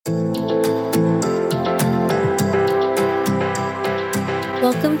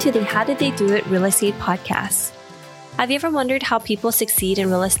to the How Did They Do It Real Estate podcast. Have you ever wondered how people succeed in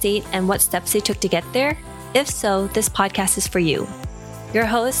real estate and what steps they took to get there? If so, this podcast is for you. Your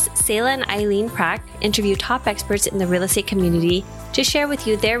hosts, Sayla and Eileen Prack, interview top experts in the real estate community to share with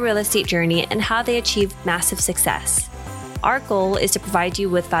you their real estate journey and how they achieved massive success. Our goal is to provide you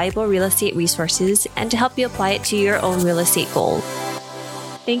with valuable real estate resources and to help you apply it to your own real estate goal.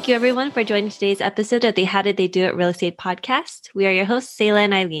 Thank you, everyone, for joining today's episode of the How Did They Do It Real Estate podcast. We are your hosts, Sayla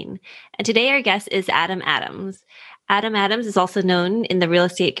and Eileen. And today our guest is Adam Adams. Adam Adams is also known in the real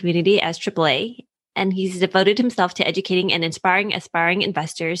estate community as AAA, and he's devoted himself to educating and inspiring aspiring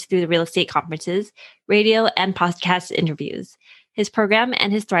investors through the real estate conferences, radio, and podcast interviews, his program,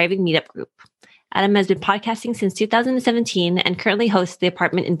 and his thriving meetup group. Adam has been podcasting since 2017 and currently hosts the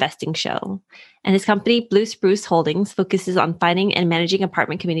Apartment Investing Show. And his company, Blue Spruce Holdings, focuses on finding and managing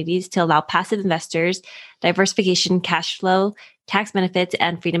apartment communities to allow passive investors diversification, cash flow, tax benefits,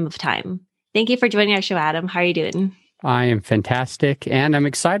 and freedom of time. Thank you for joining our show, Adam. How are you doing? I am fantastic, and I'm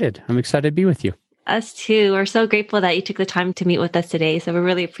excited. I'm excited to be with you. Us too. We're so grateful that you took the time to meet with us today, so we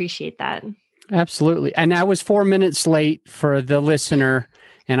really appreciate that. Absolutely. And I was 4 minutes late for the listener,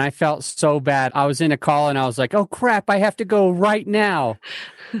 and I felt so bad. I was in a call, and I was like, oh, crap, I have to go right now.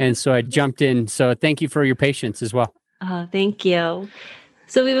 And so I jumped in. So thank you for your patience as well. Thank you.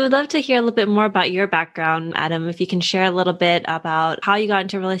 So we would love to hear a little bit more about your background, Adam, if you can share a little bit about how you got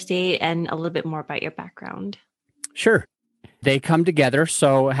into real estate and a little bit more about your background. Sure. They come together.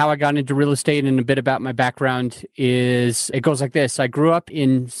 So how I got into real estate and a bit about my background is, it goes like this. I grew up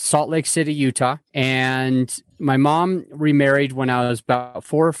in Salt Lake City, Utah, and my mom remarried when I was about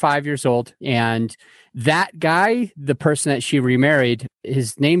 4 or 5 years old. And that guy, the person that she remarried,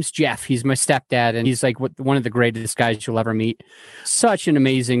 his name's Jeff. He's my stepdad, and he's like one of the greatest guys you'll ever meet. Such an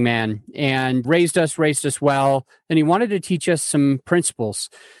amazing man, and raised us well. And he wanted to teach us some principles.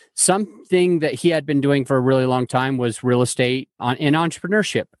 Something that he had been doing for a really long time was real estate and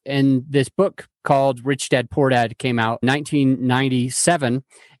entrepreneurship. And this book called Rich Dad, Poor Dad came out in 1997.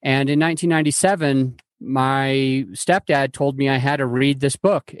 And in 1997, my stepdad told me I had to read this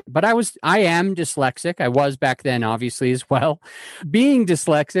book. But I am dyslexic. I was back then, obviously, as well. Being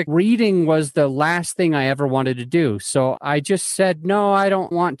dyslexic, reading was the last thing I ever wanted to do. So I just said, no, I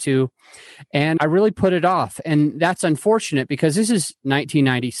don't want to. And I really put it off. And that's unfortunate because this is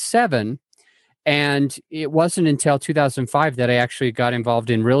 1997. And it wasn't until 2005 that I actually got involved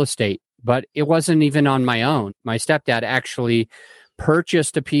in real estate. But it wasn't even on my own. My stepdad actually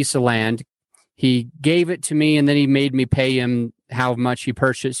purchased a piece of land. He gave it to me, and then he made me pay him how much he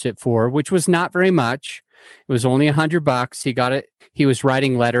purchased it for, which was not very much. It was only $100. He got it. He was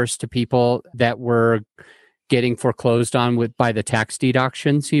writing letters to people that were getting foreclosed on by the tax deed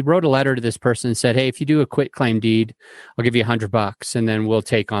auctions. He wrote a letter to this person and said, hey, if you do a quit claim deed, I'll give you $100, and then we'll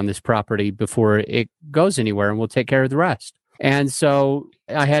take on this property before it goes anywhere, and we'll take care of the rest. And so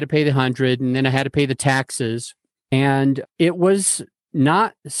I had to pay the $100, and then I had to pay the taxes, and it was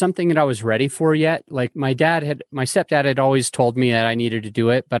not something that I was ready for yet. Like my stepdad had always told me that I needed to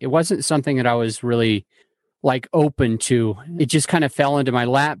do it, but it wasn't something that I was really like open to. It just kind of fell into my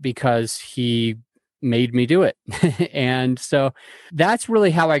lap because he made me do it. And so that's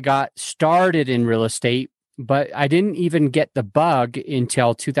really how I got started in real estate. But I didn't even get the bug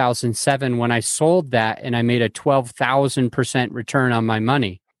until 2007 when I sold that and I made a 12,000% return on my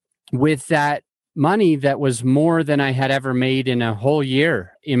money. With that money, that was more than I had ever made in a whole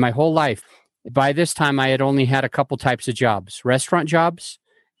year, in my whole life. By this time, I had only had a couple types of jobs, restaurant jobs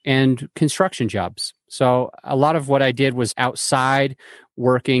and construction jobs. So a lot of what I did was outside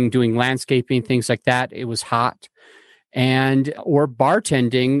working, doing landscaping, things like that. It was hot. Or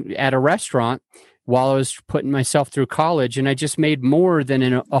bartending at a restaurant while I was putting myself through college. And I just made more than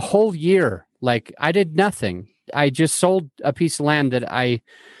in a whole year. Like I did nothing. I just sold a piece of land that I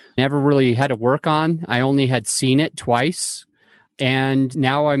never really had to work on. I only had seen it twice. And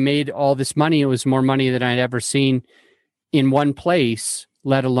now I made all this money. It was more money than I'd ever seen in one place,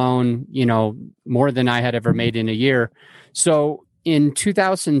 let alone, more than I had ever made in a year. So in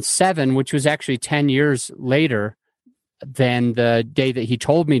 2007, which was actually 10 years later than the day that he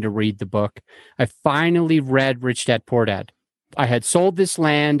told me to read the book, I finally read Rich Dad, Poor Dad. I had sold this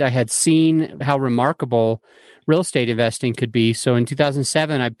land. I had seen how remarkable real estate investing could be. So in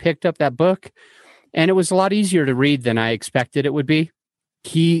 2007, I picked up that book, and it was a lot easier to read than I expected it would be.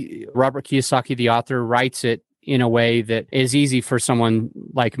 Robert Kiyosaki, the author, writes it in a way that is easy for someone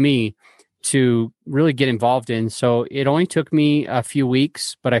like me to really get involved in. So it only took me a few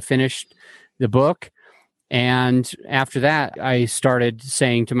weeks, but I finished the book. And after that, I started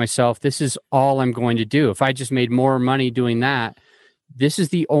saying to myself, this is all I'm going to do. If I just made more money doing that, this is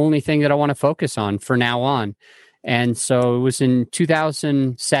the only thing that I want to focus on for now on. And so it was in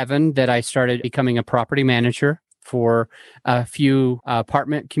 2007 that I started becoming a property manager for a few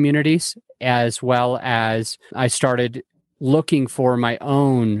apartment communities, as well as I started looking for my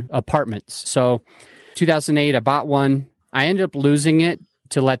own apartments. So 2008, I bought one. I ended up losing it.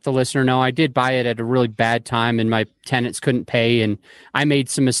 To let the listener know, I did buy it at a really bad time and my tenants couldn't pay, and I made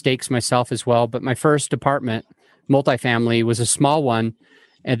some mistakes myself as well. But my first apartment, multifamily, was a small one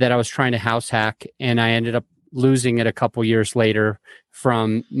that I was trying to house hack, and I ended up losing it a couple years later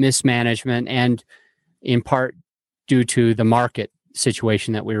from mismanagement and in part due to the market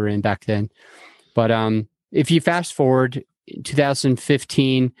situation that we were in back then. But if you fast forward, in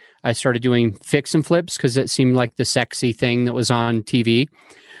 2015, I started doing fix and flips because it seemed like the sexy thing that was on TV.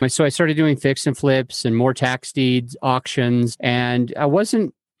 So I started doing fix and flips and more tax deeds, auctions, and I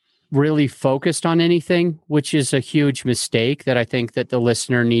wasn't really focused on anything, which is a huge mistake that I think that the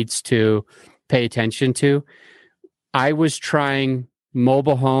listener needs to pay attention to. I was trying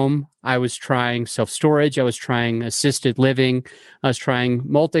mobile home. I was trying self-storage. I was trying assisted living. I was trying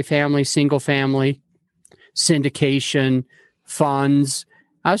multifamily, single family, syndication, funds.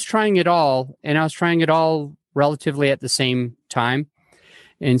 I was trying it all, and I was trying it all relatively at the same time.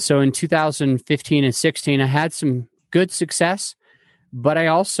 And so in 2015 and 16, I had some good success, but I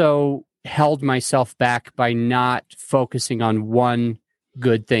also held myself back by not focusing on one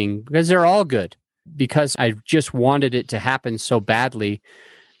good thing because they're all good. Because I just wanted it to happen so badly,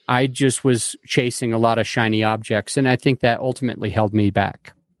 I just was chasing a lot of shiny objects, and I think that ultimately held me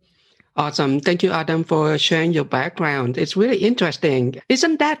back. Awesome. Thank you, Adam, for sharing your background. It's really interesting.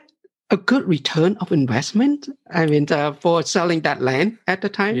 Isn't that a good return of investment? I mean, for selling that land at the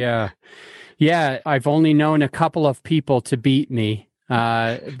time? Yeah. I've only known a couple of people to beat me,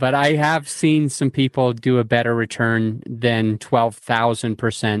 but I have seen some people do a better return than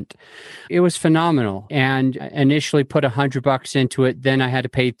 12,000%. It was phenomenal. And initially put $100 into it. Then I had to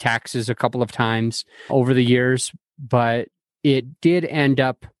pay taxes a couple of times over the years, but it did end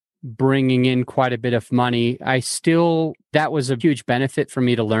up bringing in quite a bit of money. That was a huge benefit for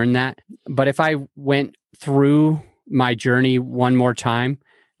me to learn that. But if I went through my journey one more time,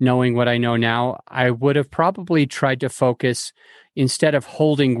 knowing what I know now, I would have probably tried to focus, instead of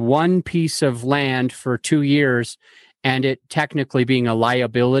holding one piece of land for 2 years and it technically being a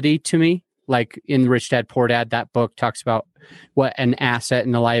liability to me, like in Rich Dad Poor Dad, that book talks about what an asset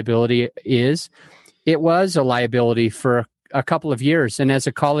and a liability is. It was a liability for a couple of years. And as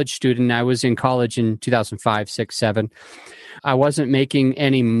a college student, I was in college in 2005, 6, 7. I wasn't making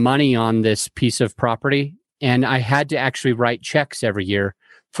any money on this piece of property. And I had to actually write checks every year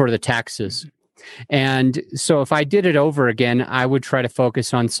for the taxes. And so if I did it over again, I would try to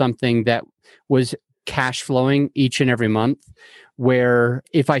focus on something that was cash flowing each and every month, where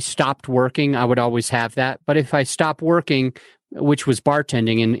if I stopped working, I would always have that. But if I stopped working, which was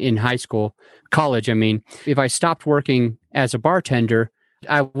bartending in college, if I stopped working as a bartender,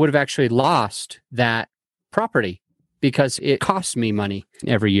 I would have actually lost that property because it costs me money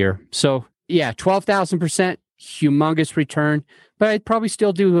every year. So yeah, 12,000%, humongous return, but I'd probably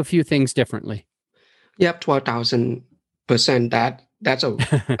still do a few things differently. Yep, 12,000%. That's an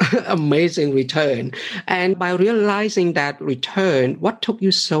amazing return. And by realizing that return, what took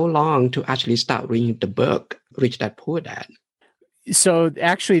you so long to actually start reading the book, Rich Dad Poor Dad? So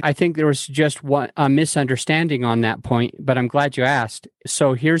actually, I think there was just a misunderstanding on that point, but I'm glad you asked.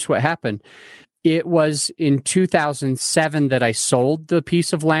 So here's what happened. It was in 2007 that I sold the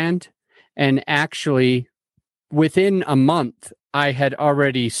piece of land. And actually, within a month, I had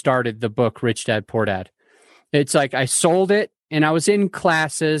already started the book, Rich Dad, Poor Dad. It's like I sold it and I was in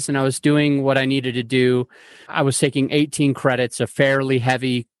classes and I was doing what I needed to do. I was taking 18 credits, a fairly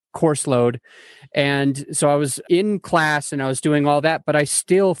heavy course load. And so I was in class and I was doing all that, but I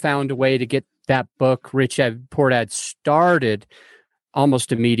still found a way to get that book, Rich Dad, Poor Dad, started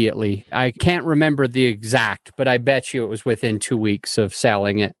almost immediately. I can't remember the exact, but I bet you it was within 2 weeks of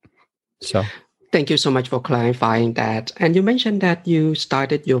selling it. So thank you so much for clarifying that. And you mentioned that you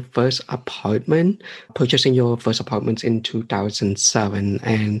started your first apartment, purchasing your first apartment in 2007,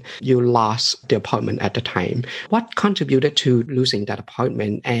 and you lost the apartment at the time. What contributed to losing that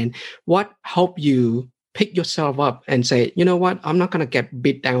apartment, and what helped you pick yourself up and say, you know what, I'm not going to get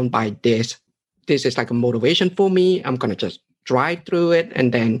beat down by this. This is like a motivation for me. I'm going to just drive through it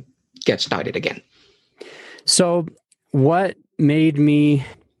and then get started again. So what made me...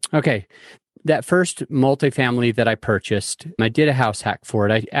 Okay, that first multifamily that I purchased, I did a house hack for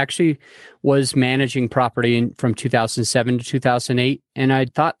it. I actually was managing property from 2007 to 2008, and I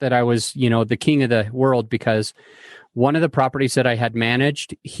thought that I was, the king of the world because one of the properties that I had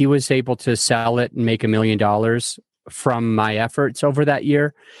managed, he was able to sell it and make $1 million from my efforts over that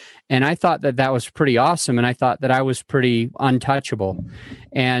year. And I thought that that was pretty awesome. And I thought that I was pretty untouchable.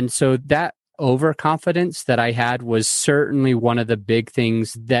 And so that overconfidence that I had was certainly one of the big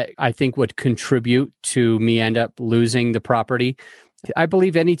things that I think would contribute to me end up losing the property. I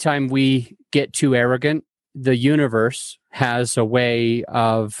believe anytime we get too arrogant, the universe has a way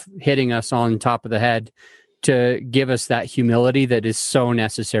of hitting us on top of the head to give us that humility that is so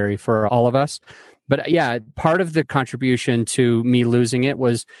necessary for all of us. But yeah, part of the contribution to me losing it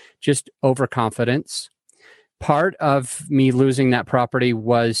was just overconfidence. Part of me losing that property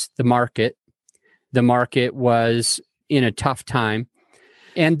was the market. The market was in a tough time.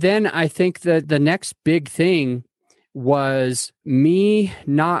 And then I think that the next big thing was me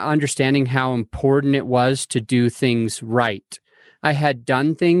not understanding how important it was to do things right. I had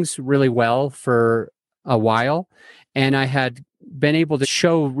done things really well for a while, and I had been able to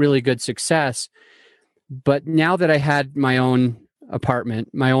show really good success. But now that I had my own apartment,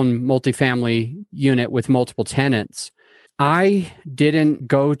 my own multifamily unit with multiple tenants, I didn't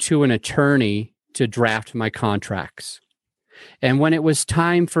go to an attorney to draft my contracts. And when it was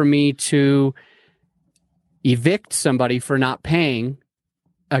time for me to evict somebody for not paying,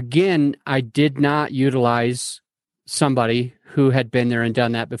 again, I did not utilize somebody who had been there and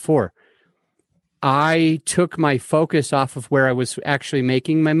done that before. I took my focus off of where I was actually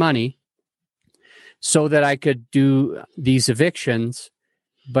making my money so that I could do these evictions,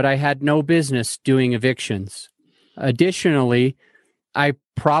 but I had no business doing evictions. Additionally, I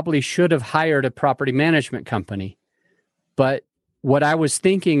probably should have hired a property management company, but what I was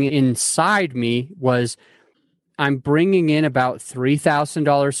thinking inside me was, I'm bringing in about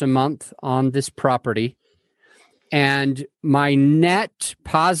 $3,000 a month on this property, and my net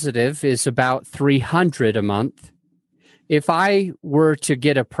positive is about $300 a month. If I were to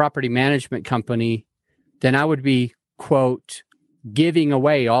get a property management company, then I would be, quote, giving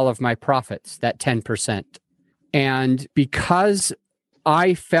away all of my profits, that 10%. And because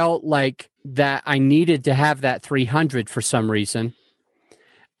I felt like that I needed to have that 300 for some reason,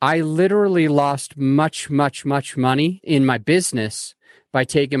 I literally lost much money in my business by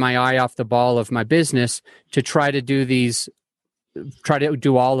taking my eye off the ball of my business to try to do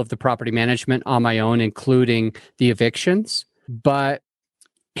all of the property management on my own, including the evictions. But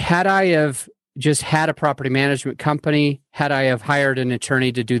had I have just had a property management company, had I have hired an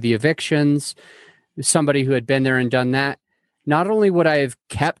attorney to do the evictions, somebody who had been there and done that, not only would I have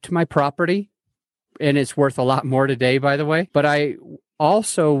kept my property, and it's worth a lot more today, by the way, but I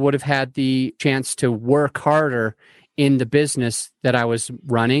also would have had the chance to work harder in the business that I was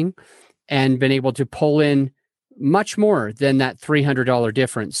running and been able to pull in much more than that $300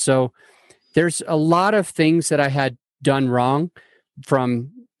 difference. So there's a lot of things that I had done wrong,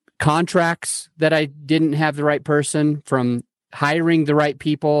 from contracts that I didn't have the right person, from hiring the right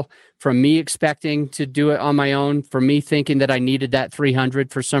people, from me expecting to do it on my own, from me thinking that I needed that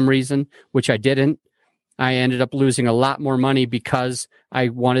 300 for some reason, which I didn't. I ended up losing a lot more money because I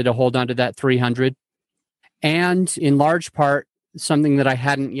wanted to hold on to that 300. And in large part, something that I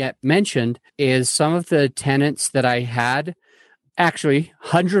hadn't yet mentioned is some of the tenants that I had, actually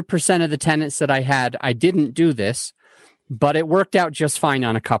 100% of the tenants that I had, I didn't do this, but it worked out just fine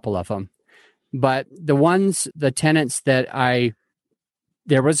on a couple of them. But the tenants that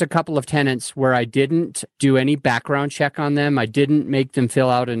there was a couple of tenants where I didn't do any background check on them. I didn't make them fill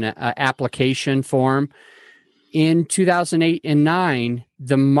out an application form. In 2008 and 2009,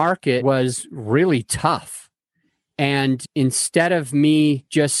 the market was really tough. And instead of me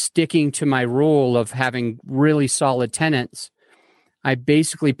just sticking to my rule of having really solid tenants, I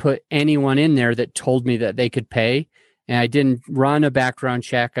basically put anyone in there that told me that they could pay. And I didn't run a background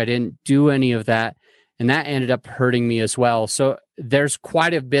check. I didn't do any of that. And that ended up hurting me as well. So there's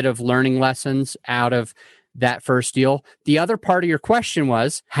quite a bit of learning lessons out of that first deal. The other part of your question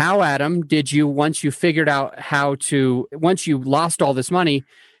was, how, Adam, did you, once you figured out once you lost all this money,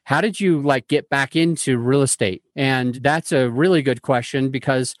 how did you get back into real estate? And that's a really good question,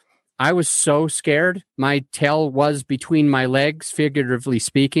 because I was so scared. My tail was between my legs, figuratively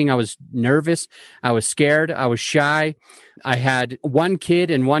speaking. I was nervous. I was scared. I was shy. I had one kid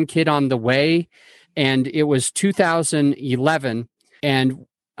and one kid on the way. And it was 2011. And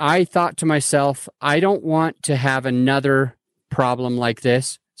I thought to myself, I don't want to have another problem like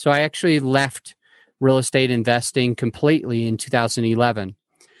this. So I actually left real estate investing completely in 2011.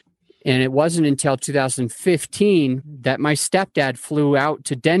 And it wasn't until 2015 that my stepdad flew out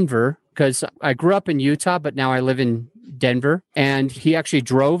to Denver, because I grew up in Utah, but now I live in Denver. And he actually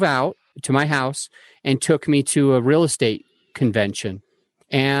drove out to my house and took me to a real estate convention.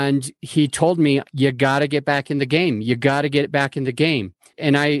 And he told me, you got to get back in the game. You got to get back in the game.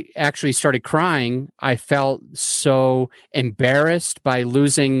 And I actually started crying. I felt so embarrassed by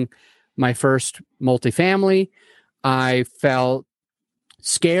losing my first multifamily. I felt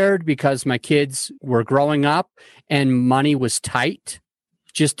scared because my kids were growing up and money was tight.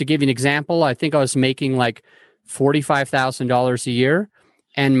 Just to give you an example, I think I was making like $45,000 a year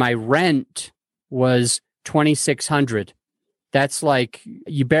and my rent was $2,600. That's like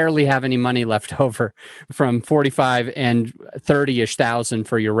you barely have any money left over from 45 and 30-ish thousand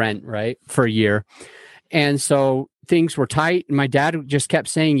for your rent, right? For a year. And so things were tight. And my dad just kept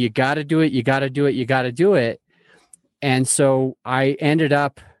saying, you got to do it. You got to do it. You got to do it. And so I ended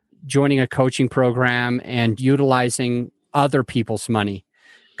up joining a coaching program and utilizing other people's money.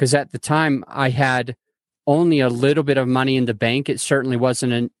 Because at the time I had only a little bit of money in the bank. It certainly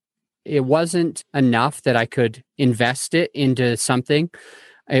wasn't enough that I could invest it into something.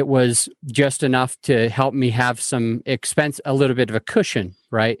 It was just enough to help me have some expense, a little bit of a cushion,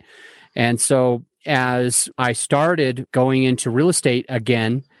 right? And so as I started going into real estate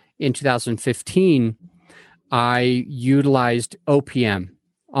again in 2015, I utilized OPM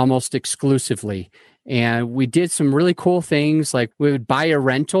almost exclusively. And we did some really cool things, like we would buy a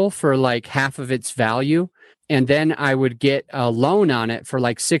rental for like half of its value. And then I would get a loan on it for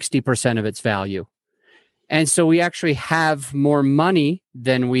like 60% of its value. And so we actually have more money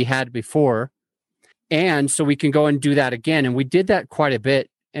than we had before. And so we can go and do that again. And we did that quite a bit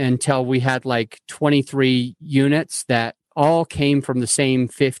until we had like 23 units that all came from the same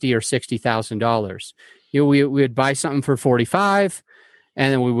 $50,000 or $60,000. We would buy something for 45,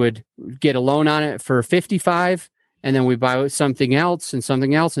 and then we would get a loan on it for 55, and then we buy something else and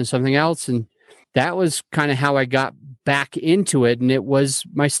something else and something else. And that was kind of how I got back into it. And it was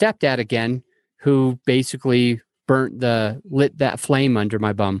my stepdad again, who basically lit that flame under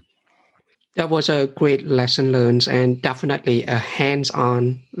my bum. That was a great lesson learned and definitely a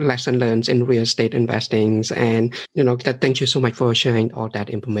hands-on lesson learned in real estate investing. And, thank you so much for sharing all that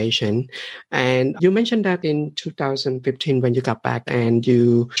information. And you mentioned that in 2015, when you got back and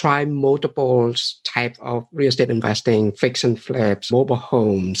you tried multiple types of real estate investing, fix and flips, mobile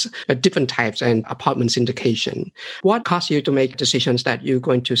homes, different types and apartment syndication. What caused you to make decisions that you're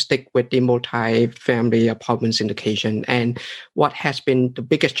going to stick with the multi-family apartment syndication? And what has been the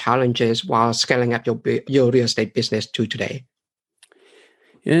biggest challenges while scaling up your real estate business to today?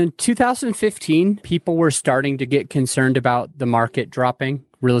 In 2015, people were starting to get concerned about the market dropping,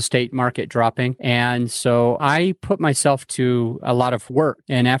 real estate market dropping. And so I put myself to a lot of work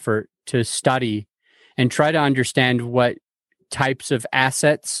and effort to study and try to understand what types of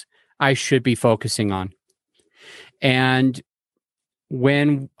assets I should be focusing on. And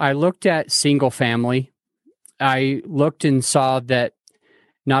when I looked at single family, I looked and saw that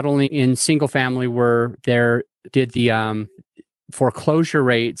not only in single family did the foreclosure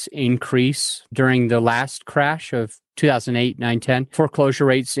rates increase during the last crash of 2008, 9, 10. Foreclosure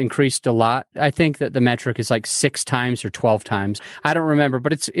rates increased a lot. I think that the metric is like 6 times or 12 times. I don't remember,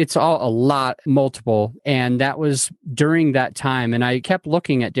 but it's all a lot, multiple. And that was during that time. And I kept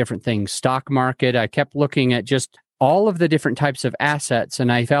looking at different things, stock market. I kept looking at just all of the different types of assets.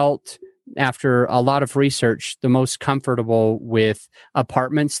 And I felt, after a lot of research, the most comfortable with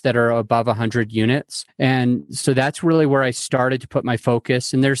apartments that are above 100 units. And so that's really where I started to put my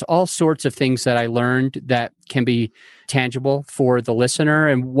focus. And there's all sorts of things that I learned that can be tangible for the listener.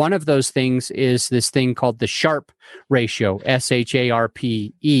 And one of those things is this thing called the Sharpe ratio,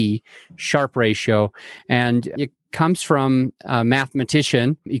 SHARPE, Sharpe ratio. And it comes from a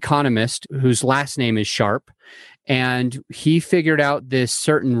mathematician, economist, whose last name is Sharpe. And he figured out this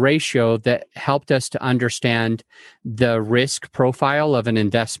certain ratio that helped us to understand the risk profile of an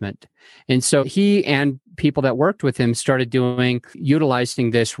investment. And so he and people that worked with him started utilizing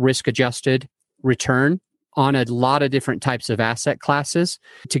this risk-adjusted return on a lot of different types of asset classes.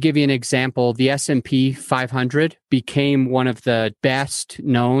 To give you an example, the S&P 500 became one of the best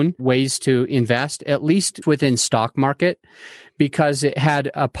known ways to invest, at least within stock market, because it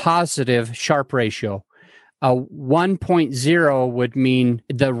had a positive Sharpe ratio. A 1.0 would mean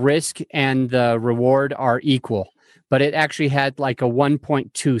the risk and the reward are equal, but it actually had like a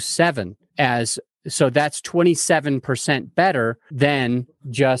 1.27 so that's 27% better than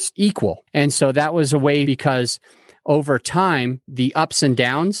just equal. And so that was a way, because over time, the ups and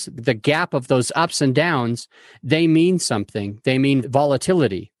downs, the gap of those ups and downs, they mean something. They mean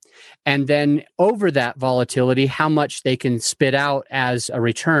volatility. And then over that volatility, how much they can spit out as a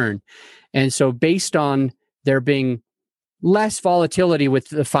return. And so based on there being less volatility with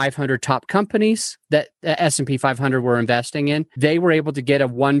the 500 top companies that the S&P 500 were investing in. They were able to get a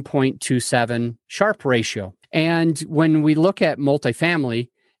 1.27 Sharpe ratio. And when we look at multifamily,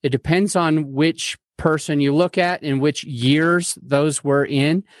 it depends on which person you look at and which years those were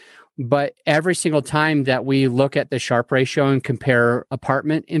in. But every single time that we look at the Sharpe ratio and compare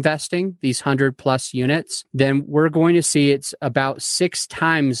apartment investing, these 100 plus units, then we're going to see it's about 6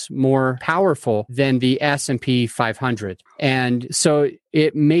 times more powerful than the S&P 500. And so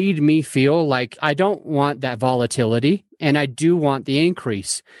it made me feel like I don't want that volatility and I do want the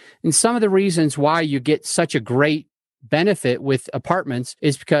increase. And some of the reasons why you get such a great benefit with apartments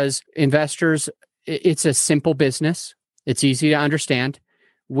is because investors, it's a simple business. It's easy to understand.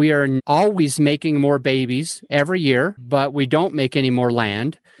 We are always making more babies every year, but we don't make any more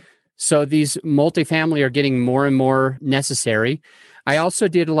land. So these multifamily are getting more and more necessary. I also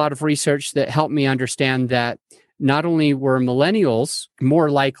did a lot of research that helped me understand that not only were millennials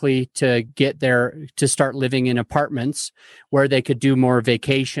more likely to start living in apartments where they could do more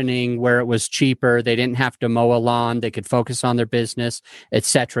vacationing, where it was cheaper, they didn't have to mow a lawn, they could focus on their business, et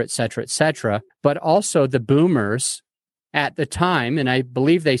cetera, et cetera, et cetera. But also the boomers at the time, and I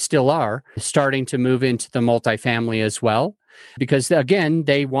believe they still are, starting to move into the multifamily as well. Because again,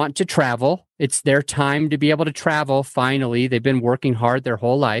 they want to travel. It's their time to be able to travel. Finally, they've been working hard their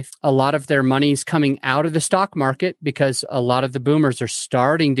whole life. A lot of their money's coming out of the stock market because a lot of the boomers are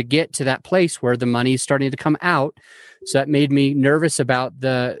starting to get to that place where the money is starting to come out. So that made me nervous about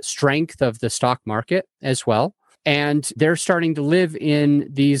the strength of the stock market as well. And they're starting to live in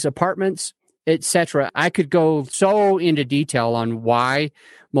these apartments, etc. I could go so into detail on why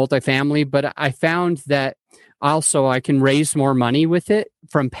multifamily, but I found that also I can raise more money with it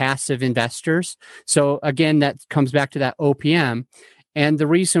from passive investors. So again, that comes back to that OPM. And the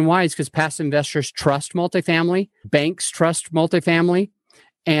reason why is because passive investors trust multifamily, banks trust multifamily,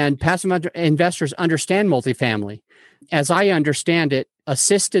 and passive investors understand multifamily. As I understand it,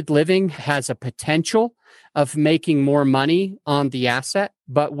 assisted living has a potential of making more money on the asset.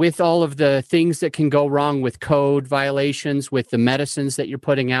 But with all of the things that can go wrong with code violations, with the medicines that you're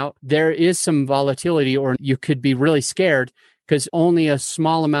putting out, there is some volatility, or you could be really scared because only a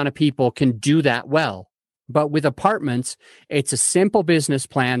small amount of people can do that well. But with apartments, it's a simple business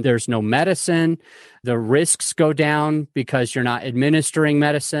plan. There's no medicine. The risks go down because you're not administering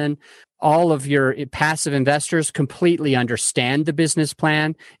medicine. All of your passive investors completely understand the business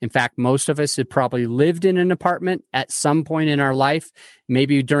plan. In fact, most of us have probably lived in an apartment at some point in our life,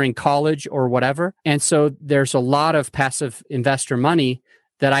 maybe during college or whatever. And so there's a lot of passive investor money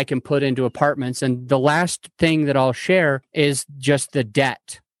that I can put into apartments. And the last thing that I'll share is just the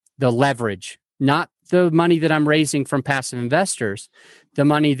debt, the leverage, not the money that I'm raising from passive investors, the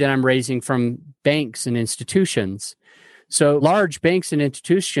money that I'm raising from banks and institutions. So large banks and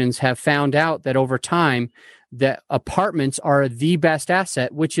institutions have found out that over time, that apartments are the best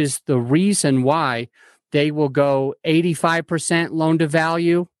asset, which is the reason why they will go 85% loan to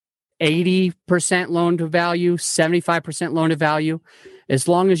value, 80% loan to value, 75% loan to value. As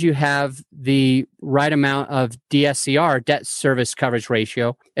long as you have the right amount of DSCR, debt service coverage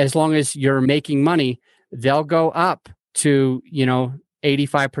ratio, as long as you're making money, they'll go up to,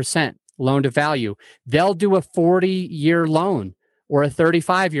 85% loan to value. They'll do a 40-year loan or a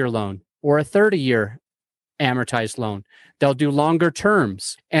 35-year loan or a 30-year amortized loan. They'll do longer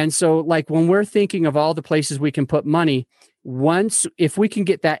terms. And so like when we're thinking of all the places we can put money, if we can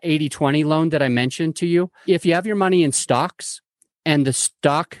get that 80-20 loan that I mentioned to you, if you have your money in stocks and the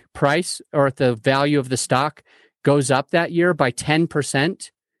stock price or the value of the stock goes up that year by 10%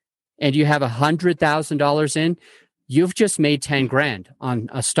 and you have $100,000 in, you've just made 10 grand on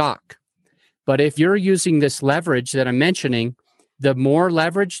a stock. But if you're using this leverage that I'm mentioning, the more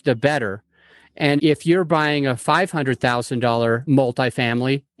leverage, the better. And if you're buying a $500,000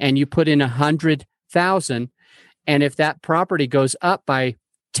 multifamily and you put in $100,000, and if that property goes up by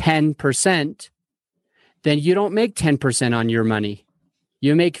 10%, then you don't make 10% on your money.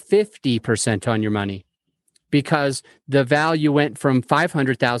 You make 50% on your money because the value went from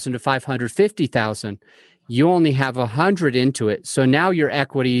 $500,000 to $550,000. You only have 100 into it. So now your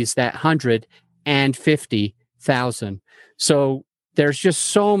equity is that 150,000. So there's just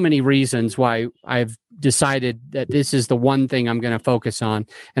so many reasons why I've decided that this is the one thing I'm going to focus on.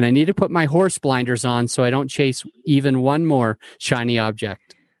 And I need to put my horse blinders on so I don't chase even one more shiny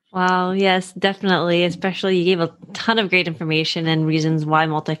object. Wow. Yes, definitely. Especially you gave a ton of great information and reasons why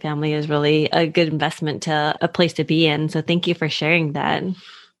multifamily is really a good investment to a place to be in. So thank you for sharing that.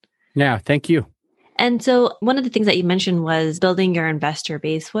 Yeah, thank you. And so one of the things that you mentioned was building your investor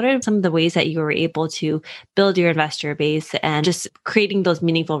base. What are some of the ways that you were able to build your investor base and just creating those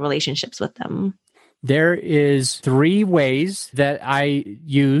meaningful relationships with them? There is 3 ways that I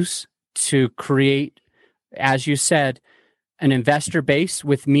use to create, as you said, an investor base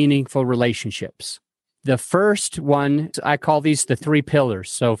with meaningful relationships. The first one, I call these the 3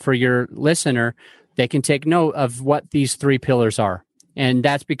 pillars. So for your listener, they can take note of what these 3 pillars are. And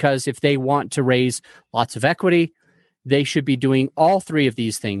that's because if they want to raise lots of equity, they should be doing all 3 of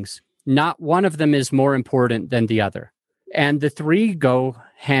these things. Not one of them is more important than the other. And the 3 go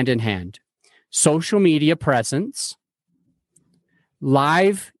hand in hand. Social media presence,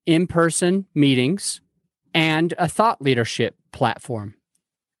 live in-person meetings, and a thought leadership platform.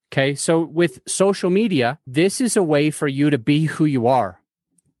 Okay, so with social media, this is a way for you to be who you are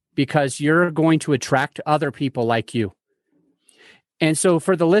because you're going to attract other people like you. And so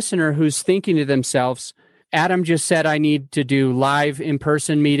for the listener who's thinking to themselves, Adam just said I need to do live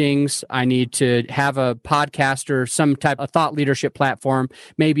in-person meetings. I need to have a podcast or some type of thought leadership platform,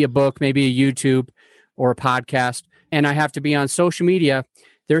 maybe a book, maybe a YouTube or a podcast, and I have to be on social media.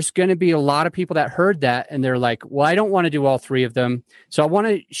 There's going to be a lot of people that heard that and they're like, well, I don't want to do all 3 of them. So I want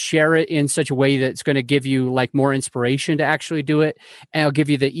to share it in such a way that's going to give you like more inspiration to actually do it. And I'll give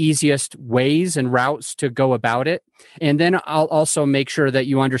you the easiest ways and routes to go about it. And then I'll also make sure that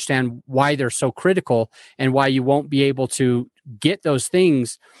you understand why they're so critical and why you won't be able to get those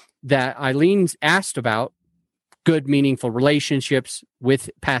things that Eileen asked about, good, meaningful relationships with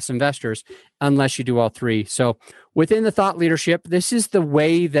past investors, unless you do all 3. So within the thought leadership, this is the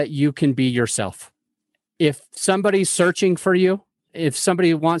way that you can be yourself. If somebody's searching for you, if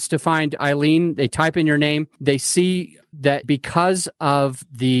somebody wants to find Eileen, they type in your name, they see that because of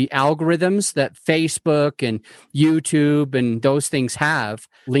the algorithms that Facebook and YouTube and those things have,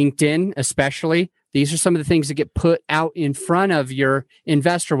 LinkedIn especially, these are some of the things that get put out in front of your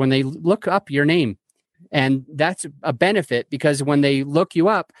investor when they look up your name. And that's a benefit because when they look you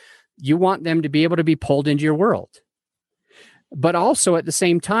up, you want them to be able to be pulled into your world. But also at the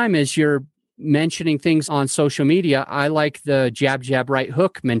same time as you're mentioning things on social media, I like the jab, jab, right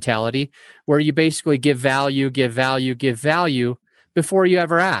hook mentality where you basically give value before you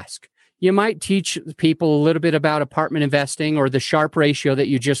ever ask. You might teach people a little bit about apartment investing or the Sharpe ratio that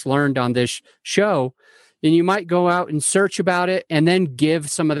you just learned on this show. And you might go out and search about it and then give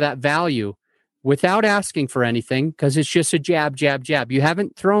some of that value without asking for anything, because it's just a jab, jab, jab. You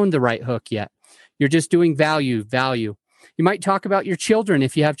haven't thrown the right hook yet. You're just doing value. You might talk about your children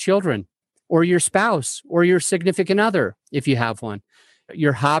if you have children, or your spouse, or your significant other if you have one,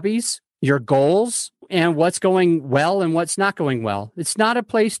 your hobbies, your goals, and what's going well and what's not going well. It's not a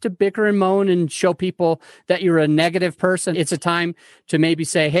place to bicker and moan and show people that you're a negative person. It's a time to maybe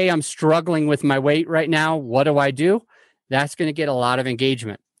say, hey, I'm struggling with my weight right now. What do I do? That's going to get a lot of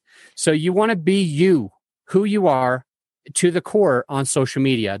engagement. So you want to be you, who you are to the core on social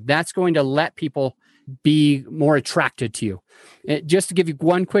media. That's going to let people be more attracted to you. Just to give you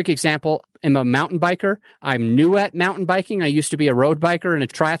one quick example, I'm a mountain biker. I'm new at mountain biking. I used to be a road biker and a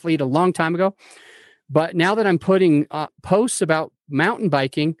triathlete a long time ago. But now that I'm putting posts about mountain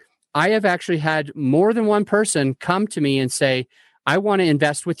biking, I have actually had more than one person come to me and say, I want to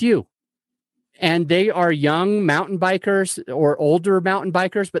invest with you. And they are young mountain bikers or older mountain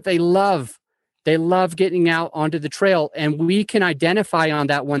bikers, but they love getting out onto the trail. And we can identify on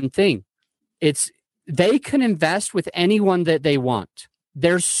that one thing. They can invest with anyone that they want.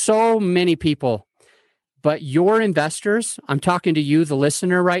 There's so many people, but your investors, I'm talking to you, the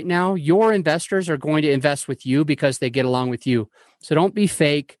listener right now, your investors are going to invest with you because they get along with you. So don't be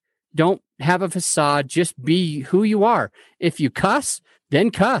fake. Don't have a facade. Just be who you are. If you cuss, then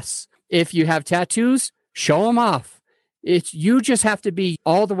cuss. If you have tattoos, show them off. You just have to be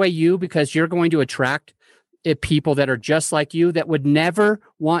all the way you because you're going to attract people that are just like you that would never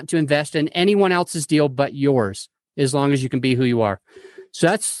want to invest in anyone else's deal but yours, as long as you can be who you are. So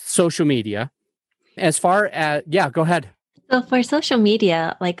that's social media. As far as, go ahead. So for social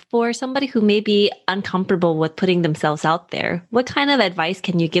media, like for somebody who may be uncomfortable with putting themselves out there, what kind of advice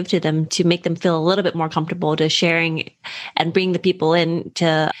can you give to them to make them feel a little bit more comfortable to sharing and bring the people in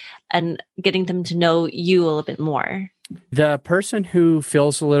to and getting them to know you a little bit more? The person who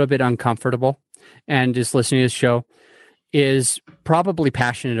feels a little bit uncomfortable and is listening to this show is probably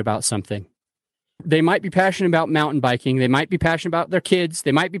passionate about something. They might be passionate about mountain biking. They might be passionate about their kids.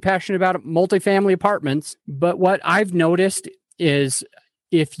 They might be passionate about multifamily apartments. But what I've noticed is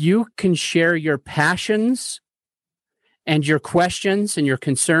if you can share your passions and your questions and your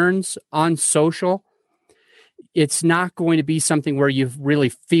concerns on social, it's not going to be something where you really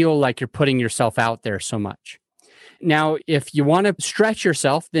feel like you're putting yourself out there so much. Now, if you want to stretch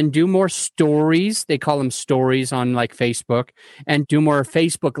yourself, then do more stories. They call them stories on like Facebook, and do more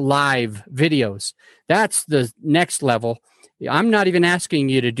Facebook Live videos. That's the next level. I'm not even asking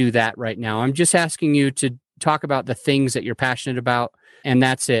you to do that right now. I'm just asking you to talk about the things that you're passionate about, and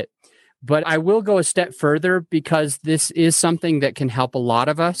that's it. But I will go a step further because this is something that can help a lot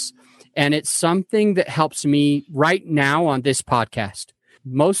of us. And it's something that helps me right now on this podcast.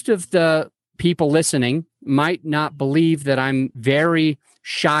 Most of the people listening might not believe that I'm a very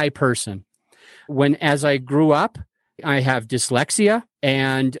shy person. As I grew up, I have dyslexia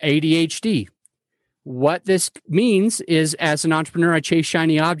and ADHD. What this means is, as an entrepreneur, I chase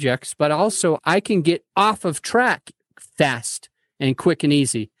shiny objects, but also I can get off of track fast and quick and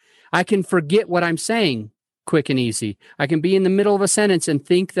easy. I can forget what I'm saying quick and easy. I can be in the middle of a sentence and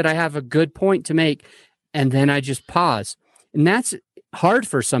think that I have a good point to make, and then I just pause. And that's hard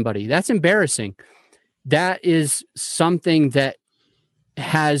for somebody. That's embarrassing. That is something that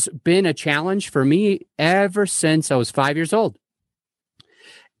has been a challenge for me ever since I was 5 years old.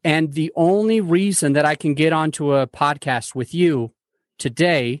 And the only reason that I can get onto a podcast with you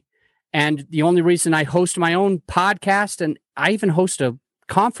today, and the only reason I host my own podcast, and I even host a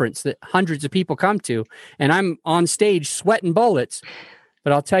conference that hundreds of people come to, and I'm on stage sweating bullets.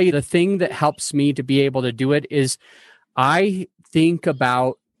 But I'll tell you, the thing that helps me to be able to do it is I think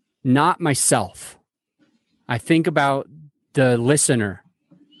about not myself. I think about the listener.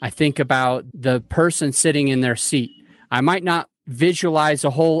 I think about the person sitting in their seat. I might not visualize a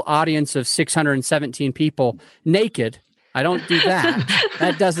whole audience of 617 people naked. I don't do that.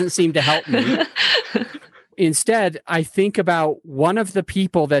 That doesn't seem to help me. Instead, I think about one of the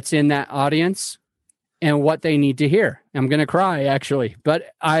people that's in that audience and what they need to hear. I'm going to cry, actually. But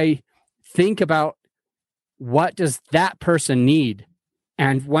I think about, what does that person need?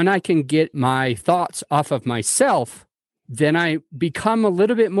 And when I can get my thoughts off of myself, then I become a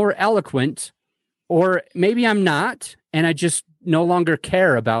little bit more eloquent, or maybe I'm not, and I just no longer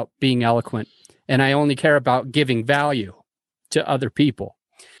care about being eloquent, and I only care about giving value to other people.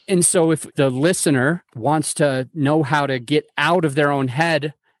 And so if the listener wants to know how to get out of their own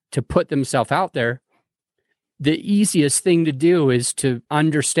head to put themselves out there, the easiest thing to do is to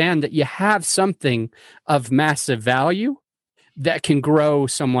understand that you have something of massive value that can grow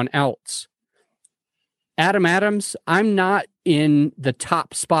someone else. Adam Adams, I'm not in the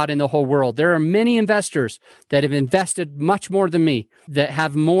top spot in the whole world. There are many investors that have invested much more than me, that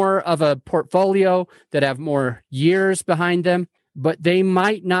have more of a portfolio, that have more years behind them, but they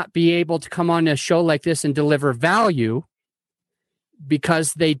might not be able to come on a show like this and deliver value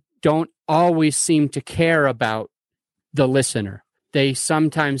because they don't always seem to care about the listener. They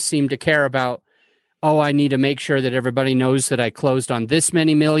sometimes seem to care about, oh, I need to make sure that everybody knows that I closed on this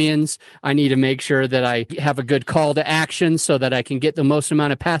many millions. I need to make sure that I have a good call to action so that I can get the most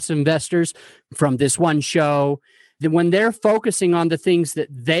amount of passive investors from this one show. Then when they're focusing on the things that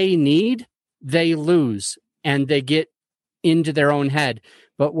they need, they lose and they get into their own head.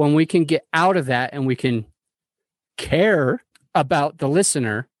 But when we can get out of that and we can care about the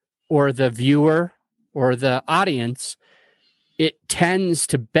listener or the viewer or the audience, it tends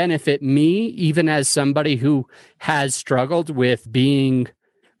to benefit me, even as somebody who has struggled with being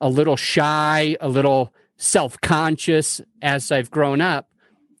a little shy, a little self-conscious as I've grown up.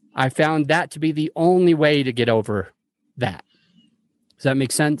 I found that to be the only way to get over that. Does that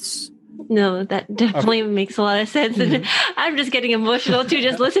make sense? No, that definitely makes a lot of sense. And I'm just getting emotional too,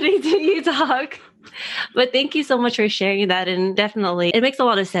 just listening to you talk. But thank you so much for sharing that. And definitely, it makes a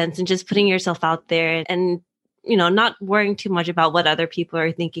lot of sense. And just putting yourself out there and, you know, not worrying too much about what other people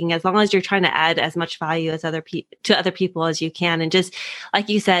are thinking, as long as you're trying to add as much value as to other people as you can. And just like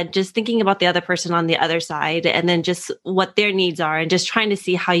you said, just thinking about the other person on the other side and then just what their needs are and just trying to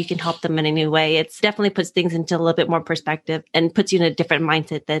see how you can help them in a new way. It's definitely puts things into a little bit more perspective and puts you in a different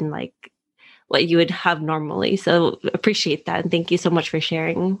mindset than like what you would have normally. So appreciate that. And thank you so much for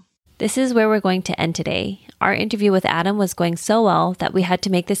sharing. This is where we're going to end today. Our interview with Adam was going so well that we had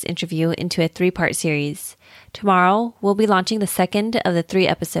to make this interview into a 3-part series. Tomorrow, we'll be launching the second of the 3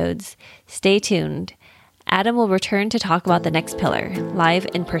 episodes. Stay tuned. Adam will return to talk about the next pillar, live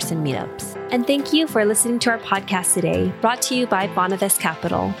in-person meetups. And thank you for listening to our podcast today, brought to you by Bonavest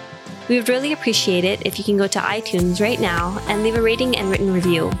Capital. We would really appreciate it if you can go to iTunes right now and leave a rating and written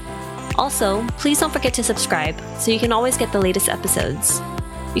review. Also, please don't forget to subscribe so you can always get the latest episodes.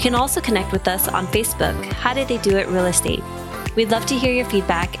 You can also connect with us on Facebook, How Did They Do It Real Estate. We'd love to hear your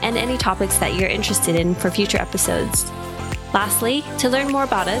feedback and any topics that you're interested in for future episodes. Lastly, to learn more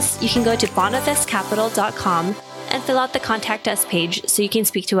about us, you can go to bonavestcapital.com and fill out the Contact Us page so you can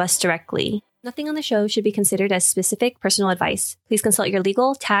speak to us directly. Nothing on the show should be considered as specific personal advice. Please consult your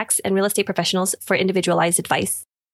legal, tax, and real estate professionals for individualized advice.